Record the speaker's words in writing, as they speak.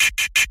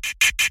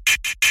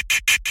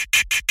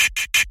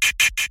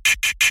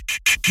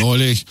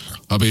Neulich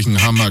hab ich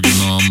 'n Hammer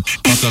genommen,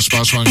 hab das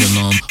Sparschwein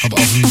genommen, hab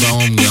auf den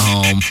Daumen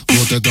gehauen.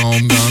 Wurde der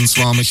Daumen ganz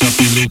warm, ich hab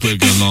die Lupe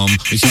genommen,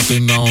 ich hab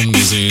den Daumen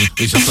gesehen,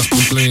 ich hab das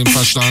Problem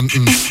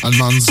verstanden. Ein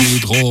Mann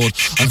sieht rot,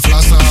 ein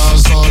Pflaster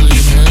soll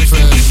ihm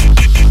helfen.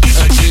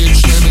 Er klebt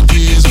schnell mit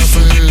dieser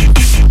Film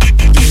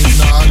den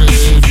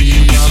Nagel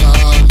wieder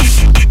an.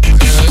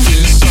 Er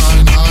ist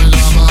ein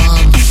heiler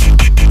Mann,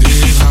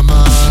 den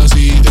Hammer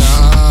sieht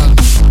er an.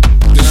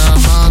 Der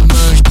Mann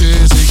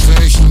möchte sich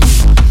rächen,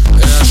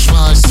 er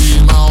schmeißt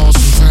ihn aus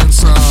dem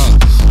Fenster.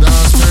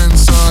 Das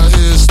Fenster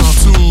ist noch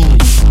zu.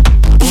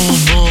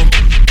 Boom, boom,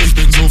 ich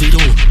bin so wie du.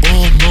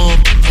 Boom, boom,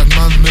 ein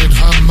Mann mit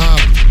Hammer.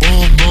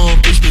 Boom, boom,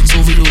 ich bin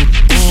so wie du.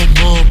 Boom,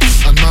 boom,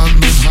 ein Mann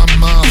mit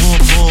Hammer. Boom,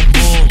 boom,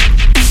 boom.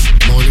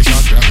 Neulich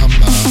lag der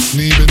Hammer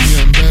neben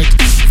mir im Bett.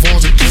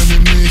 Worte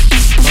können nicht,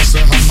 was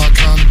der Hammer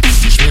kann.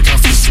 Die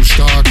Schwerkraft ist zu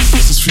stark,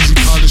 es ist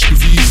physikalisch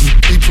bewiesen.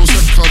 E plus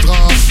M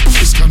Quadrat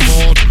ist kein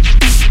Wort.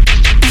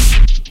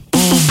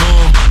 Boom,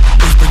 boom,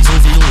 ich bin so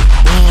wie du.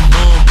 Boom,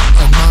 boom,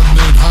 ein Mann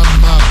mit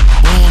Hammer.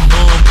 Boom,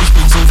 boom, ich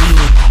bin so wie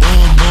du.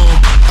 Boom, boom,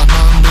 ein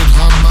Mann mit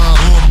Hammer.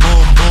 Boom,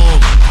 boom, boom.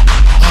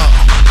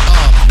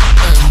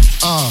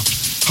 H-A-M-A,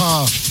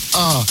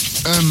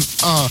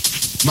 H-A-M-A.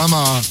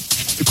 Mama,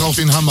 ich brauch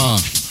den Hammer.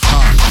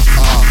 Ha.